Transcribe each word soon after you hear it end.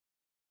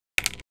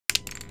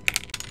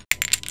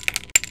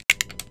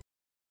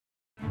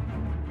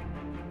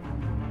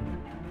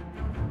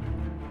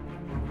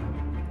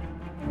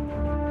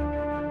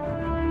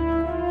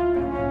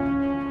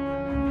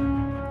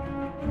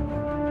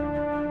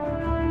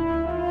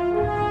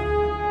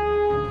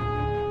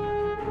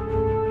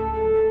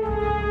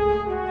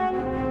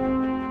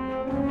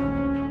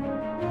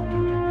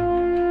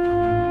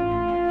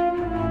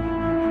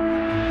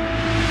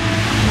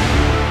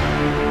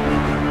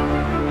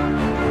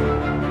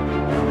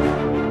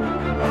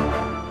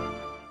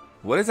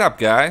What is up,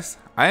 guys?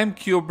 I am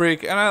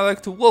Kubrick and I'd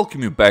like to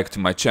welcome you back to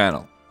my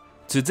channel.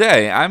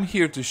 Today I'm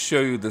here to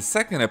show you the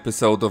second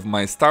episode of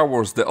my Star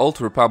Wars The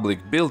Old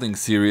Republic building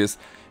series,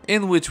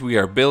 in which we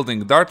are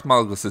building Darth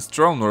Malgus'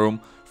 throne room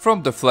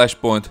from the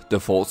flashpoint The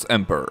False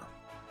Emperor.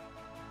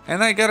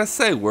 And I gotta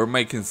say, we're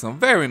making some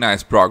very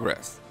nice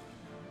progress.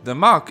 The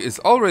MOC is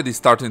already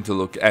starting to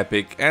look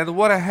epic, and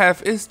what I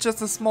have is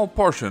just a small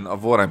portion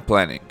of what I'm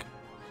planning.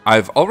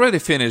 I've already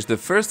finished the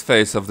first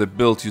phase of the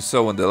build you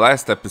saw in the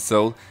last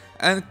episode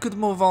and could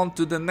move on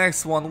to the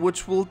next one,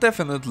 which will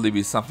definitely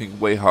be something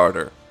way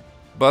harder.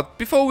 But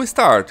before we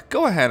start,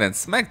 go ahead and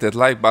smack that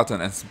like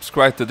button and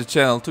subscribe to the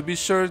channel to be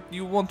sure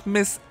you won't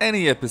miss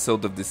any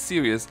episode of this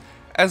series,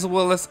 as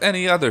well as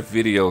any other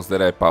videos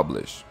that I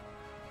publish.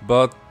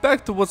 But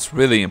back to what's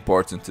really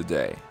important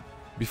today.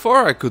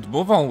 Before I could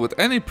move on with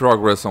any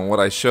progress on what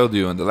I showed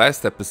you in the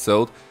last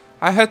episode,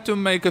 I had to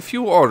make a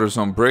few orders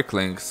on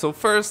Bricklink, so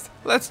first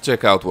let's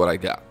check out what I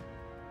got.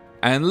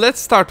 And let's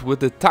start with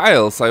the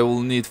tiles I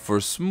will need for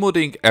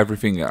smoothing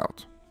everything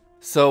out.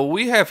 So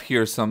we have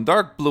here some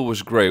dark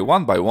bluish grey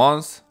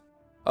 1x1s,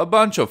 a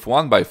bunch of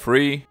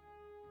 1x3,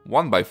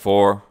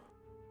 1x4,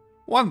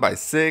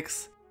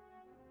 1x6,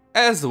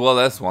 as well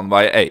as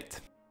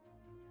 1x8.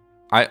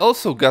 I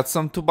also got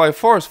some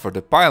 2x4s for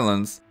the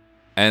pylons,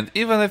 and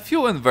even a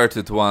few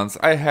inverted ones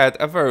I had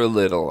a very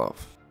little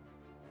of.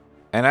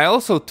 And I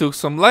also took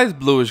some light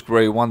bluish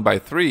grey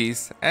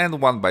 1x3s and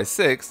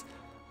 1x6,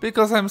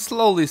 because I'm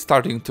slowly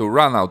starting to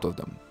run out of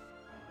them.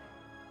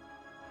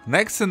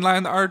 Next in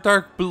line are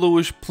dark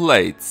bluish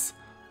plates,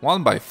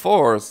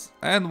 1x4s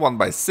and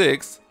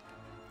 1x6,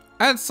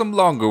 and some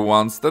longer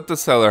ones that the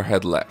seller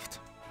had left.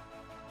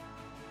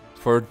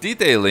 For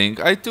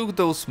detailing, I took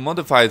those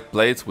modified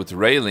plates with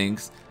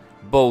railings,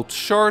 both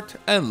short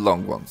and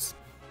long ones.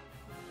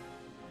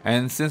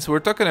 And since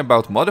we're talking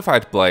about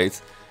modified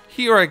plates,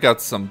 here I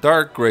got some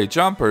dark grey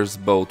jumpers,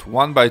 both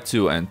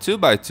 1x2 and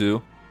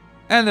 2x2,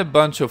 and a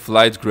bunch of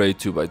light grey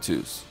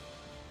 2x2s.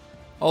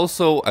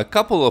 Also a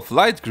couple of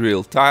light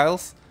grill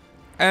tiles,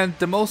 and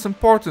the most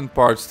important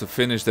parts to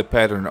finish the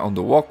pattern on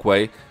the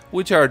walkway,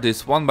 which are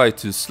these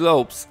 1x2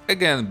 slopes,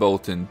 again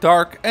both in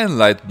dark and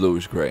light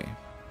bluish grey.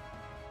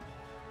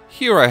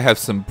 Here I have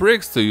some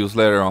bricks to use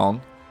later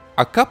on,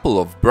 a couple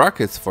of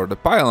brackets for the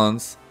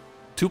pylons,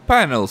 2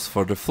 panels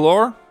for the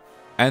floor,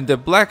 and the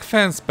black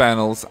fence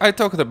panels I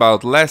talked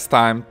about last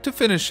time to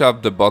finish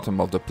up the bottom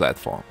of the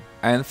platform.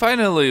 And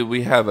finally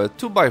we have a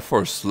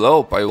 2x4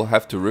 slope I will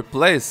have to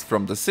replace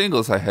from the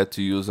singles I had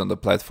to use on the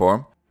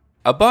platform,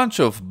 a bunch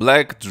of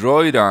black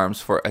droid arms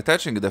for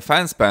attaching the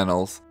fence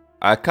panels,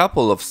 a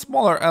couple of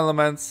smaller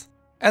elements,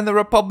 and a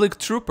Republic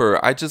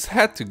trooper I just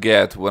had to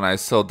get when I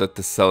saw that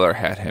the seller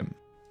had him.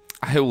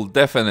 I will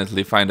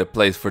definitely find a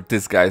place for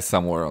this guy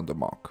somewhere on the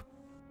MOC.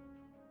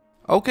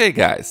 Okay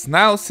guys,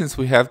 now since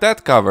we have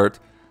that covered,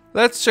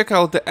 let's check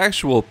out the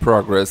actual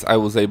progress I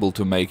was able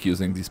to make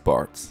using these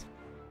parts.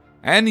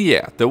 And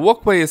yeah, the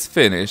walkway is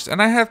finished,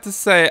 and I have to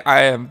say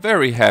I am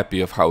very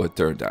happy of how it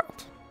turned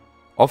out.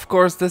 Of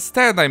course, the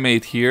stand I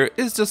made here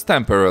is just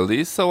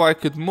temporarily, so I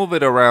could move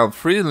it around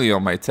freely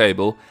on my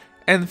table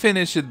and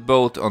finish it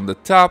both on the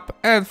top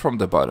and from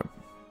the bottom.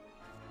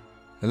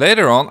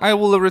 Later on I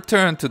will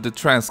return to the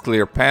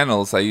transclear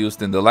panels I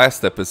used in the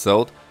last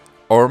episode,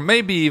 or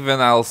maybe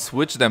even I'll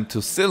switch them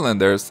to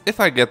cylinders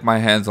if I get my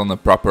hands on a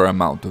proper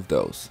amount of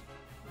those.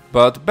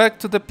 But back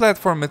to the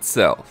platform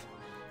itself.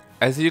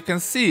 As you can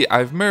see,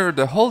 I've mirrored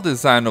the whole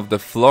design of the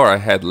floor I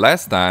had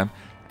last time,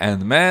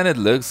 and man, it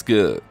looks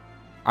good.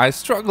 I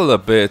struggled a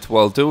bit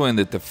while doing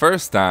it the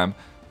first time,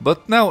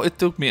 but now it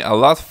took me a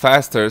lot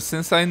faster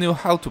since I knew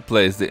how to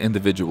place the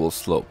individual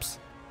slopes.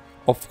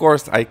 Of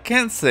course, I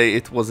can't say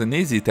it was an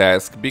easy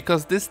task,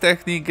 because this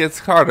technique gets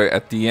harder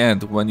at the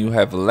end when you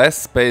have less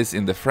space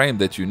in the frame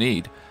that you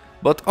need,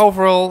 but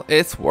overall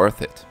it's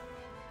worth it.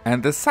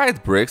 And the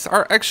side bricks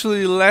are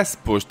actually less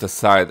pushed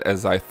aside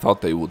as I thought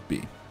they would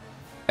be.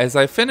 As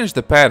I finished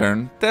the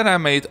pattern, then I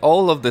made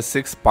all of the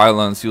 6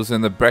 pylons using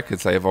the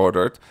brackets I've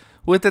ordered,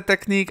 with the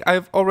technique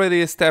I've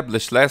already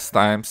established last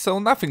time, so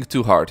nothing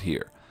too hard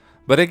here.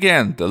 But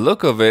again, the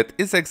look of it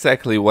is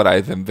exactly what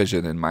I've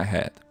envisioned in my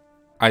head.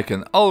 I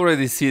can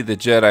already see the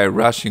Jedi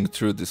rushing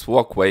through this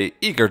walkway,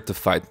 eager to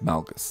fight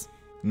Malgus.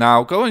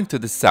 Now going to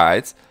the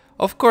sides,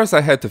 of course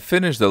I had to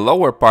finish the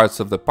lower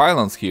parts of the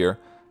pylons here,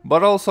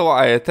 but also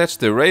I attached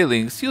the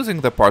railings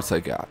using the parts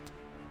I got.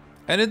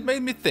 And it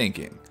made me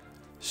thinking.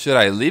 Should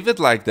I leave it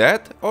like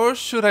that, or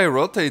should I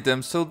rotate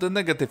them so the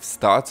negative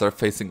studs are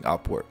facing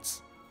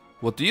upwards?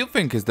 What do you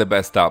think is the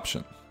best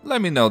option?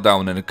 Let me know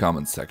down in the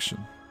comment section.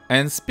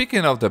 And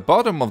speaking of the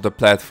bottom of the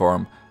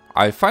platform,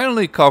 I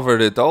finally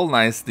covered it all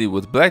nicely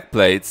with black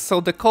plates so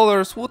the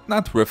colors would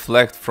not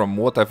reflect from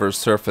whatever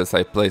surface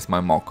I place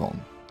my MOC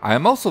on. I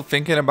am also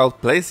thinking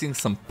about placing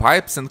some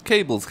pipes and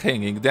cables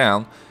hanging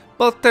down,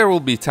 but there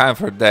will be time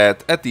for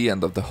that at the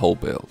end of the whole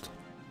build.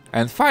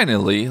 And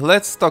finally,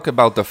 let's talk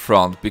about the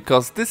front,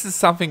 because this is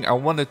something I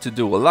wanted to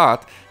do a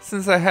lot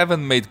since I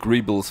haven't made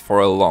greebles for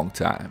a long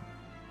time.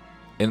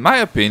 In my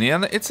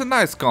opinion, it's a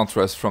nice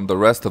contrast from the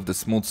rest of the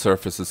smooth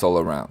surfaces all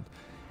around.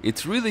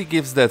 It really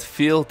gives that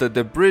feel that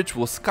the bridge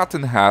was cut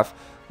in half,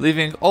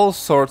 leaving all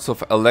sorts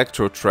of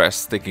electro trash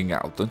sticking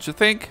out, don't you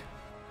think?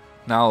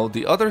 Now,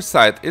 the other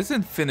side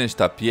isn't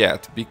finished up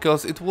yet,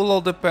 because it will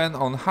all depend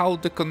on how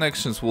the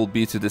connections will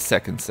be to the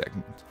second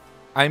segment.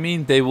 I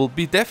mean, they will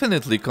be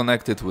definitely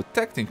connected with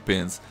Technic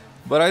pins,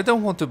 but I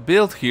don't want to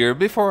build here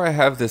before I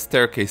have the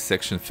staircase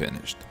section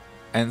finished.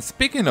 And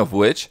speaking of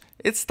which,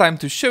 it's time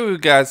to show you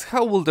guys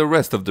how will the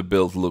rest of the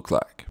build look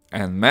like.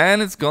 And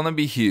man, it's gonna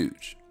be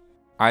huge.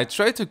 I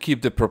try to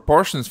keep the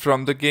proportions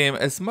from the game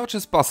as much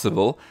as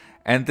possible,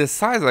 and the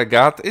size I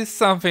got is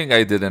something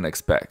I didn't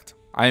expect.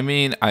 I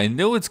mean, I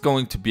knew it's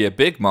going to be a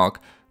big MOC,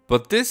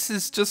 but this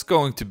is just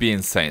going to be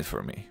insane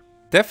for me.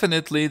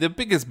 Definitely the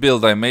biggest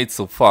build I made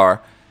so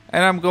far,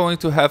 and I'm going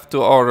to have to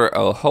order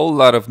a whole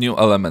lot of new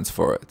elements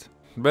for it.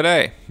 But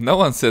hey, no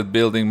one said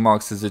building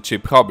MOCs is a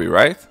cheap hobby,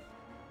 right?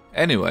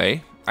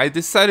 Anyway, I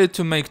decided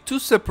to make two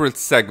separate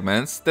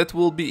segments that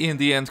will be in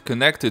the end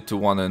connected to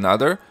one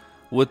another,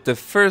 with the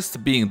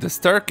first being the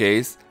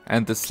staircase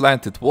and the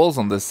slanted walls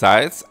on the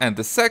sides, and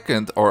the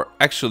second, or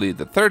actually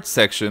the third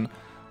section,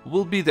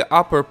 will be the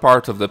upper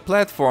part of the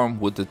platform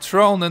with the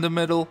throne in the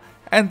middle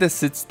and the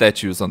Sith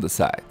statues on the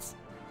sides.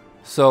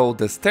 So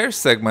the stairs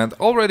segment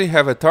already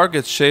have a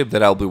target shape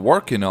that I'll be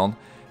working on,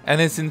 and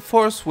is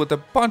enforced with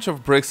a bunch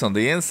of bricks on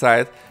the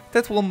inside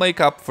that will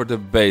make up for the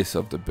base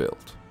of the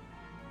build.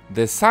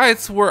 The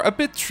sides were a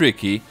bit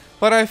tricky,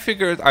 but I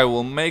figured I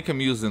will make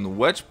them using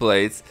wedge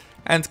plates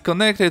and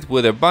connect it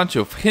with a bunch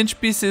of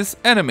hinge pieces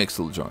and a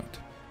mixel joint.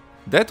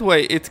 That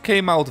way it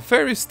came out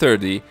very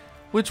sturdy,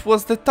 which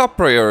was the top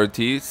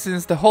priority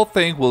since the whole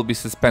thing will be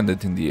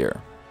suspended in the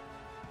air.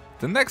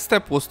 The next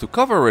step was to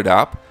cover it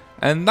up,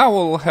 and now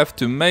I'll have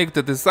to make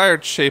the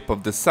desired shape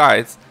of the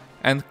sides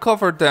and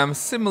cover them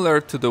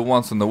similar to the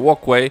ones on the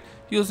walkway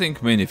using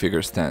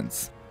minifigure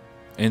stands.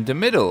 In the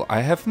middle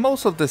I have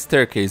most of the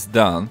staircase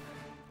done,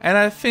 and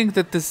I think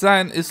the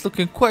design is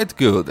looking quite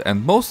good,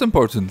 and most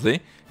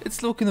importantly,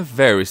 it's looking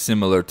very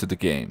similar to the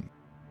game.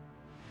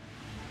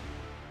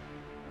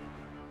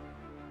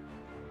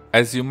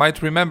 As you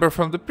might remember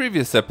from the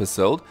previous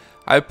episode,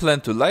 I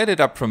plan to light it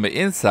up from the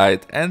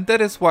inside, and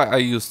that is why I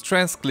used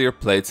trans clear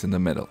plates in the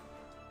middle.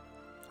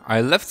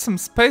 I left some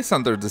space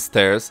under the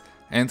stairs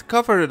and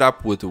covered it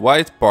up with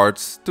white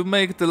parts to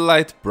make the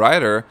light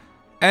brighter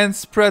and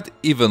spread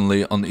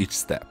evenly on each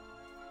step.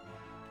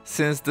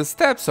 Since the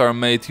steps are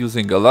made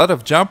using a lot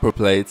of jumper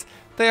plates,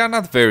 they are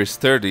not very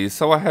sturdy,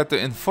 so I had to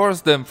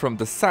enforce them from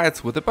the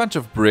sides with a bunch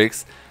of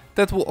bricks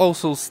that will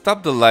also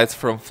stop the lights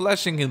from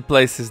flashing in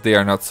places they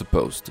are not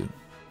supposed to.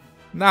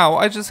 Now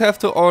I just have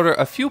to order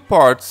a few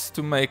parts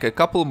to make a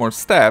couple more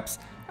steps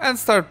and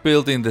start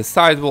building the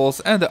sidewalls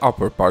and the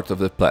upper part of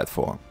the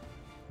platform.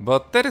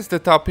 But that is the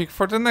topic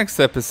for the next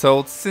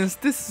episode, since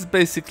this is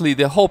basically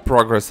the whole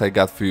progress I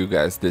got for you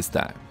guys this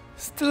time.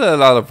 Still a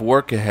lot of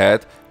work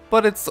ahead,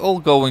 but it's all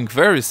going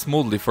very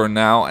smoothly for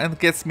now and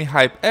gets me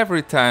hyped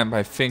every time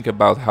I think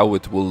about how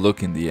it will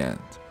look in the end.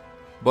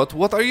 But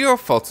what are your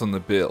thoughts on the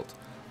build?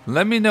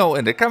 Let me know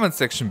in the comment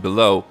section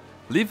below,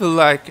 leave a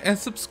like and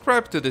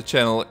subscribe to the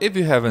channel if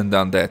you haven't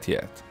done that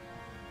yet.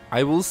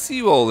 I will see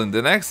you all in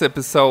the next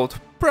episode,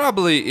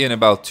 probably in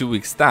about 2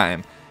 weeks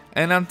time,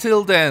 and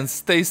until then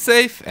stay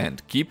safe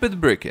and keep it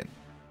brickin'.